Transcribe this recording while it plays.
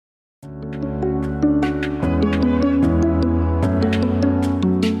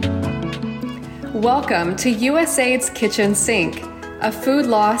Welcome to USAID's Kitchen Sink, a food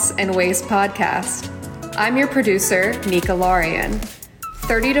loss and waste podcast. I'm your producer, Nika Larian.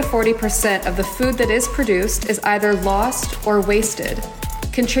 30 to 40% of the food that is produced is either lost or wasted,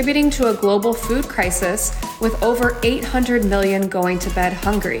 contributing to a global food crisis with over 800 million going to bed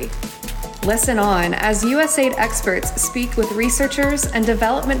hungry. Listen on as USAID experts speak with researchers and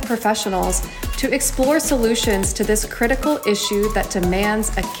development professionals to explore solutions to this critical issue that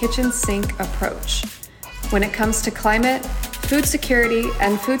demands a kitchen sink approach. When it comes to climate, food security,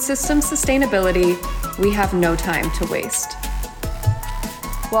 and food system sustainability, we have no time to waste.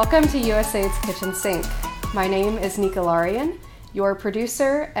 Welcome to USAID's Kitchen Sink. My name is Nika Larian, your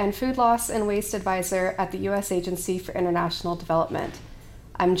producer and food loss and waste advisor at the U.S. Agency for International Development.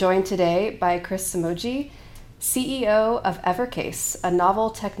 I'm joined today by Chris Somogyi, CEO of EverCase's, a novel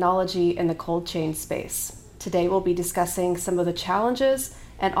technology in the cold chain space. Today we'll be discussing some of the challenges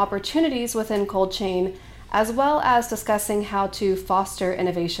and opportunities within cold chain, as well as discussing how to foster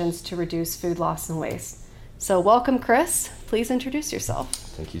innovations to reduce food loss and waste. So welcome, Chris. Please introduce yourself.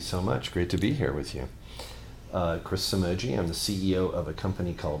 Thank you so much. Great to be here with you. Chris Somogyi. I'm the CEO of a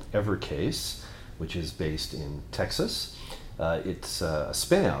company called EverCase, which is based in Texas. It's a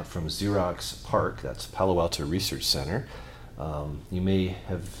spin-out from Xerox PARC, that's Palo Alto Research Center. You may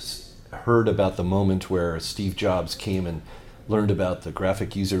have heard about the moment where Steve Jobs came and learned about the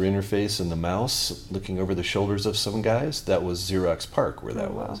graphic user interface and the mouse looking over the shoulders of some guys. That was Xerox PARC where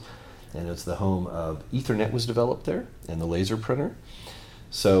that was. And it's the home of Ethernet was developed there and the laser printer.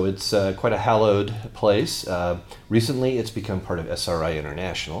 So it's quite a hallowed place. Recently it's become part of SRI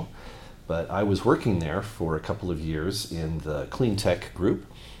International. But I was working there for a couple of years in the clean tech group,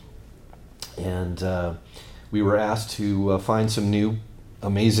 and we were asked to find some new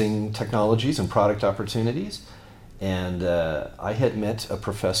amazing technologies and product opportunities. And I had met a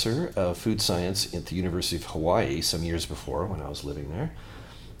professor of food science at the University of Hawaii some years before when I was living there,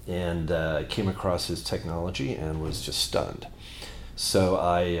 and came across his technology and was just stunned. So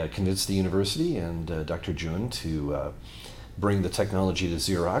I convinced the university and Dr. Jun to bring the technology to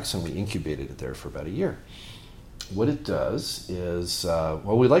Xerox, and we incubated it there for about a year. What it does is,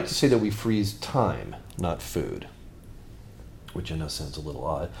 we like to say that we freeze time, not food, which I know sounds a little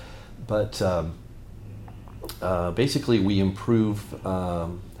odd, but basically we improve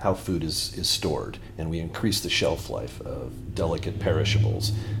how food is stored, and we increase the shelf life of delicate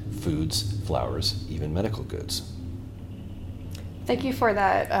perishables, foods, flours, even medical goods. Thank you for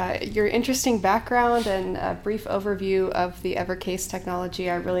that. Your interesting background and a brief overview of the EverCase technology.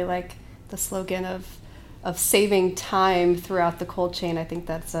 I really like the slogan of saving time throughout the cold chain. I think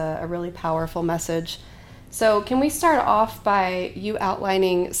that's a really powerful message. So can we start off by you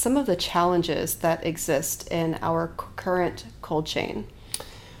outlining some of the challenges that exist in our current cold chain?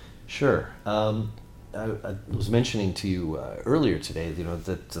 Sure. I was mentioning to you earlier today,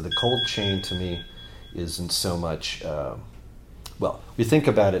 that the cold chain to me isn't so much... we think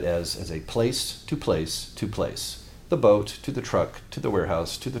about it as a place to place to place. The boat to the truck, to the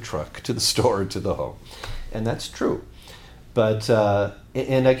warehouse, to the truck, to the store, to the home. And that's true. But,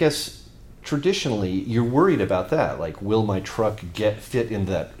 and I guess traditionally you're worried about that. Like, will my truck fit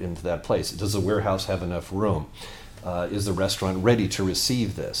into that place? Does the warehouse have enough room? Is the restaurant ready to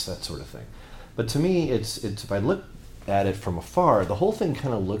receive this? That sort of thing. But to me, it's if I look at it from afar, the whole thing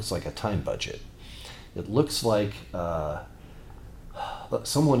kind of looks like a time budget. It looks like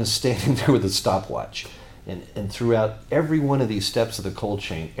someone is standing there with a stopwatch, and throughout every one of these steps of the cold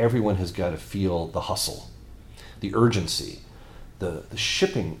chain, everyone has got to feel the hustle, the urgency, the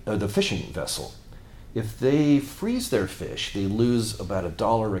shipping, the fishing vessel. If they freeze their fish, they lose about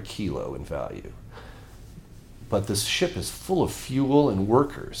 $1 a kilo in value. But this ship is full of fuel and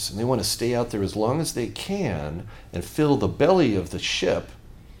workers, and they want to stay out there as long as they can and fill the belly of the ship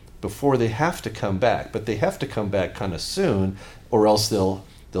before they have to come back. But they have to come back kind of soon, or else they'll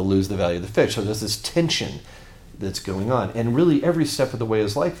lose the value of the fish. So there's this tension that's going on. And really every step of the way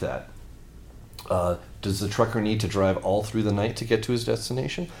is like that. Does the trucker need to drive all through the night to get to his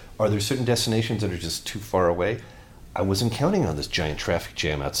destination? Are there certain destinations that are just too far away? I wasn't counting on this giant traffic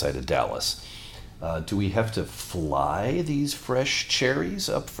jam outside of Dallas. Do we have to fly these fresh cherries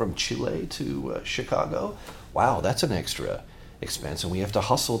up from Chile to Chicago? Wow, that's an extra expense, and we have to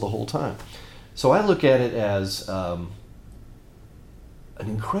hustle the whole time. So I look at it as an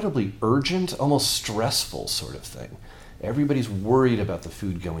incredibly urgent, almost stressful sort of thing. Everybody's worried about the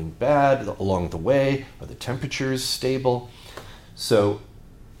food going bad along the way. Are the temperatures stable? So,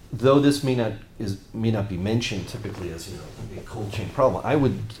 though this may not be mentioned typically as a cold chain problem,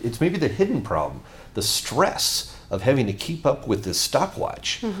 it's maybe the hidden problem, the stress of having to keep up with this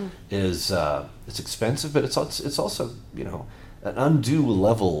stopwatch is it's expensive, but it's also an undue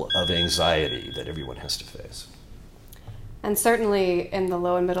level of anxiety that everyone has to face. And certainly in the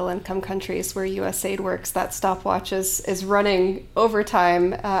low and middle income countries where USAID works, that stopwatch is running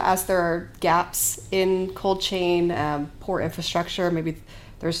overtime as there are gaps in cold chain, poor infrastructure, maybe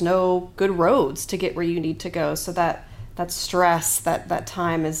there's no good roads to get where you need to go. So that stress, that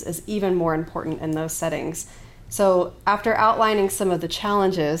time is even more important in those settings. So after outlining some of the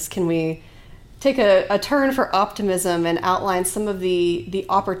challenges, can we take a turn for optimism and outline some of the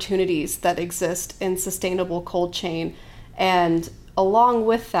opportunities that exist in sustainable cold chain? And along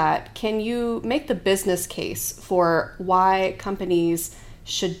with that, can you make the business case for why companies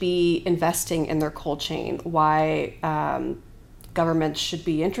should be investing in their cold chain, why governments should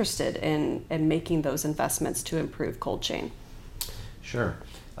be interested in making those investments to improve cold chain? Sure.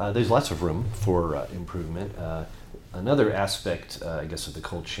 There's lots of room for improvement. Another aspect, I guess, of the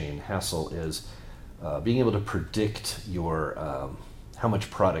cold chain hassle is being able to predict your how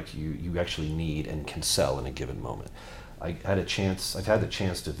much product you actually need and can sell in a given moment. I've had the chance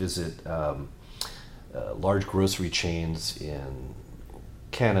to visit large grocery chains in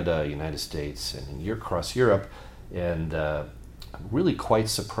Canada, United States, and across Europe, and I'm really quite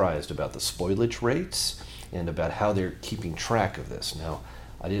surprised about the spoilage rates and about how they're keeping track of this. Now,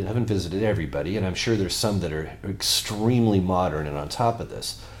 I haven't visited everybody, and I'm sure there's some that are extremely modern and on top of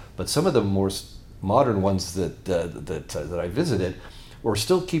this, but some of the more modern ones that I visited were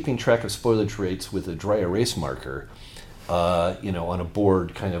still keeping track of spoilage rates with a dry erase marker, on a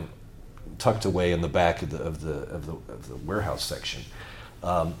board kind of tucked away in the back of the warehouse section.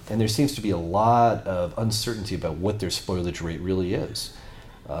 And there seems to be a lot of uncertainty about what their spoilage rate really is.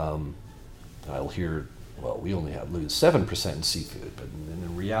 I'll hear, well, we only lose 7% in seafood, but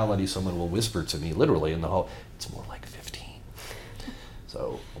in reality, someone will whisper to me literally in the hall, it's more like 15.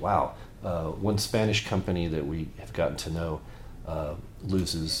 So, wow. One Spanish company that we have gotten to know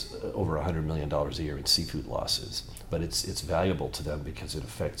loses over $100 million a year in seafood losses, but it's valuable to them because it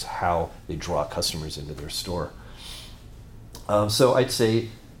affects how they draw customers into their store. So I'd say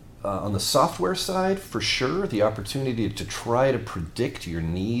on the software side, for sure, the opportunity to try to predict your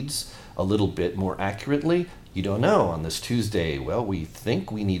needs a little bit more accurately. You don't know on this Tuesday, well, we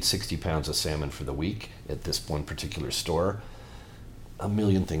think we need 60 pounds of salmon for the week at this one particular store. A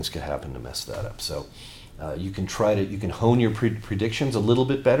million things could happen to mess that up. So you can hone your predictions a little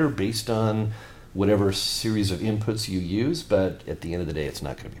bit better based on whatever series of inputs you use, but at the end of the day, it's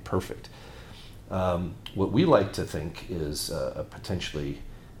not going to be perfect. What we like to think is a potentially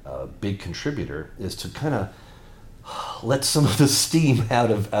big contributor is to kind of let some of the steam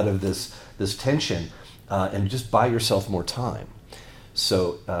out of this tension and just buy yourself more time.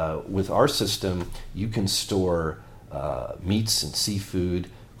 So with our system, you can store meats and seafood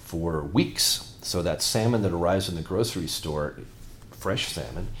for weeks. So that salmon that arrives in the grocery store, fresh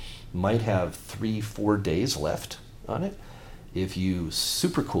salmon, might have 3-4 days left on it. If you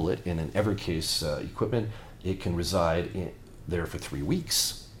supercool it in an EverCase equipment, it can reside there for 3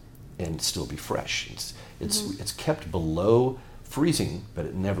 weeks and still be fresh. It's kept below freezing, but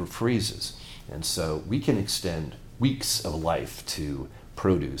it never freezes. And so we can extend weeks of life to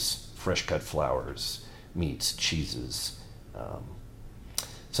produce, fresh cut flowers, meats, cheeses.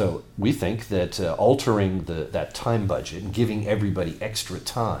 So we think that altering that time budget and giving everybody extra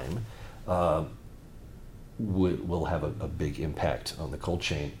time will have a big impact on the cold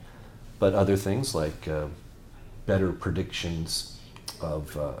chain. But other things like better predictions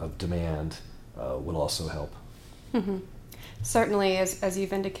of demand will also help. Mm-hmm. Certainly, as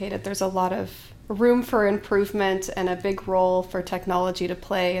you've indicated, there's a lot of room for improvement and a big role for technology to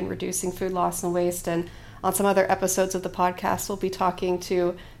play in reducing food loss and waste. And on some other episodes of the podcast, we'll be talking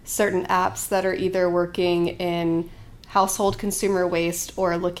to certain apps that are either working in household consumer waste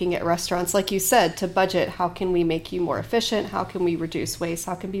or looking at restaurants, like you said, to budget. How can we make you more efficient? How can we reduce waste?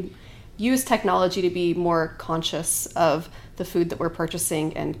 How can we use technology to be more conscious of the food that we're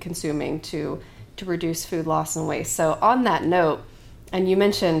purchasing and consuming to reduce food loss and waste? So on that note, and you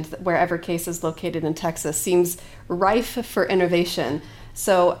mentioned where EverCase is located in Texas, seems rife for innovation.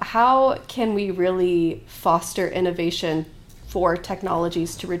 So how can we really foster innovation for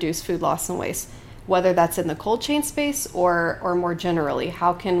technologies to reduce food loss and waste, whether that's in the cold chain space or more generally?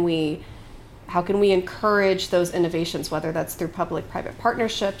 How can we encourage those innovations, whether that's through public-private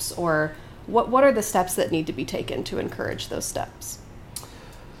partnerships, or what are the steps that need to be taken to encourage those steps?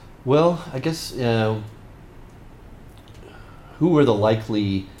 Well, I guess who are the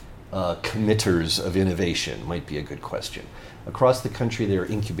likely committers of innovation might be a good question. Across the country, there are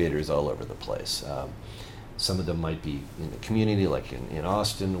incubators all over the place. Some of them might be in the community, like in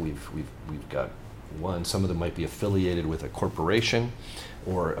Austin, we've got one. Some of them might be affiliated with a corporation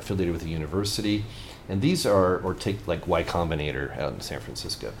or affiliated with a university. And these are, or take like Y Combinator out in San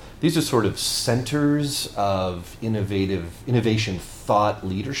Francisco. These are sort of centers of innovation thought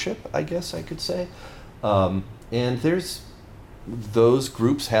leadership, I guess I could say. And those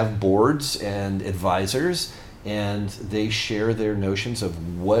groups have boards and advisors, and they share their notions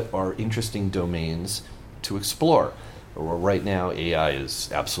of what are interesting domains to explore. Well, right now, AI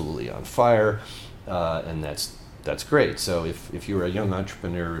is absolutely on fire, and that's great. So if you're a young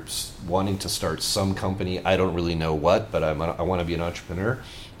entrepreneur wanting to start some company, I don't really know what, but I want to be an entrepreneur,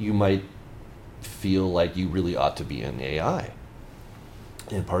 you might feel like you really ought to be in AI.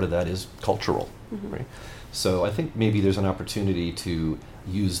 And part of that is cultural, right? So I think maybe there's an opportunity to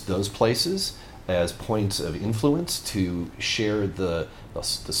use those places as points of influence to share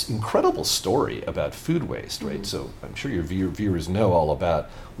this incredible story about food waste, right? So I'm sure your viewers know all about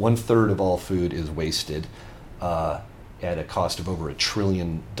 1/3 of all food is wasted at a cost of over $1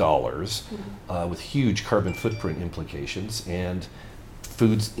 trillion, with huge carbon footprint implications and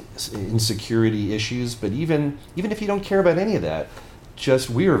food insecurity issues. But even if you don't care about any of that,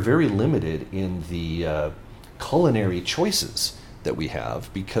 we are very limited in the culinary choices that we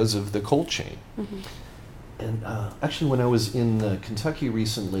have because of the cold chain. And actually, when I was in Kentucky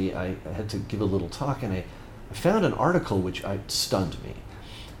recently, I had to give a little talk, and I found an article which stunned me.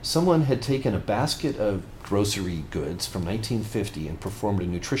 Someone had taken a basket of grocery goods from 1950 and performed a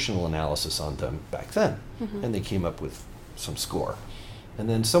nutritional analysis on them back then, and they came up with some score. And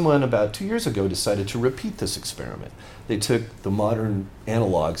then someone about 2 years ago decided to repeat this experiment. They took the modern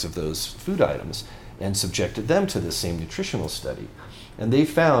analogs of those food items and subjected them to the same nutritional study. And they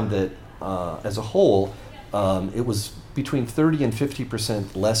found that as a whole, it was between 30 and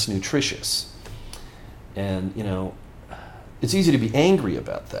 50% less nutritious. And, it's easy to be angry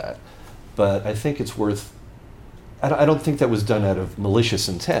about that, but I think it's worth, I don't think that was done out of malicious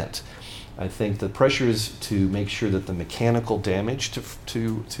intent. I think the pressure is to make sure that the mechanical damage to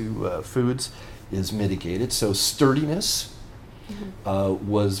foods is mitigated. So sturdiness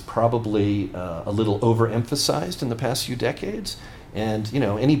was probably a little overemphasized in the past few decades. And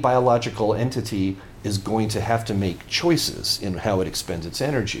any biological entity is going to have to make choices in how it expends its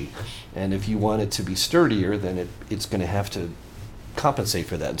energy. And if you want it to be sturdier, then it's going to have to compensate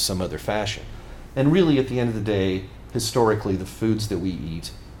for that in some other fashion. And really, at the end of the day, historically, the foods that we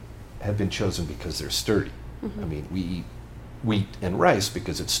eat have been chosen because they're sturdy. I mean, we eat wheat and rice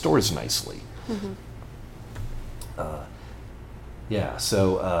because it stores nicely.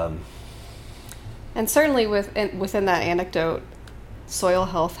 And certainly within that anecdote, soil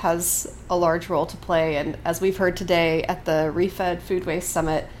health has a large role to play. And as we've heard today at the Refed Food Waste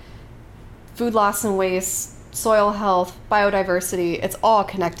Summit, food loss and waste, soil health, biodiversity, it's all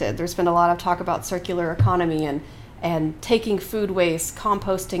connected. There's been a lot of talk about circular economy and taking food waste,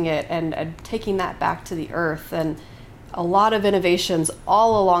 composting it, and taking that back to the earth. And a lot of innovations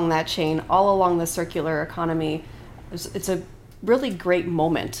all along that chain, all along the circular economy. It's a really great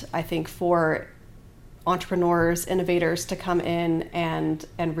moment, I think, for entrepreneurs, innovators to come in and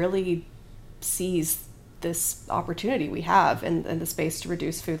really seize this opportunity we have in the space to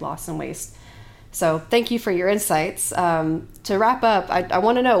reduce food loss and waste. So thank you for your insights. To wrap up, I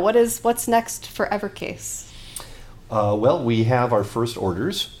want to know what's next for EverCase? Well, we have our first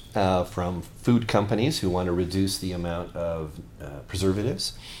orders from food companies who want to reduce the amount of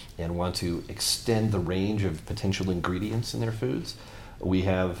preservatives and want to extend the range of potential ingredients in their foods. We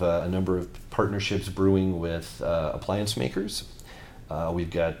have a number of partnerships brewing with appliance makers. We've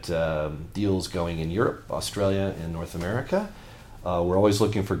got deals going in Europe, Australia, and North America. We're always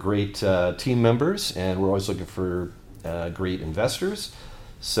looking for great team members, and we're always looking for great investors.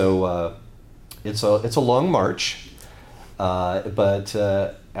 So it's a long march, but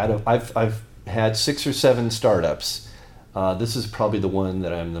I've had 6 or 7 startups. This is probably the one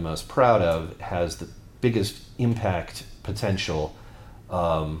that I'm the most proud of. It has the biggest impact potential.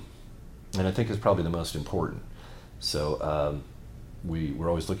 And I think it's probably the most important. So we're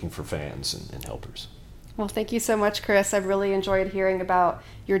always looking for fans and helpers. Well, thank you so much, Chris. I've really enjoyed hearing about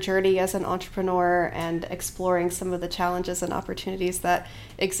your journey as an entrepreneur and exploring some of the challenges and opportunities that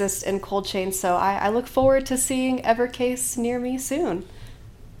exist in cold chain. So I look forward to seeing EverCase near me soon.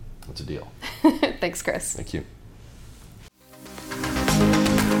 That's a deal. Thanks, Chris. Thank you.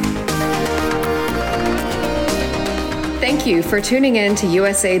 Thank you for tuning in to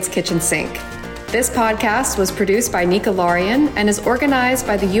USAID's Kitchen Sink. This podcast was produced by Nika Larian and is organized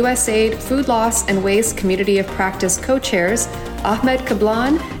by the USAID Food Loss and Waste Community of Practice co-chairs Ahmed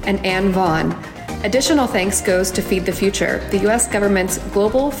Kablan and Ann Vaughn. Additional thanks goes to Feed the Future, the U.S. government's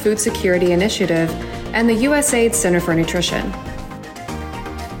global food security initiative, and the USAID Center for Nutrition.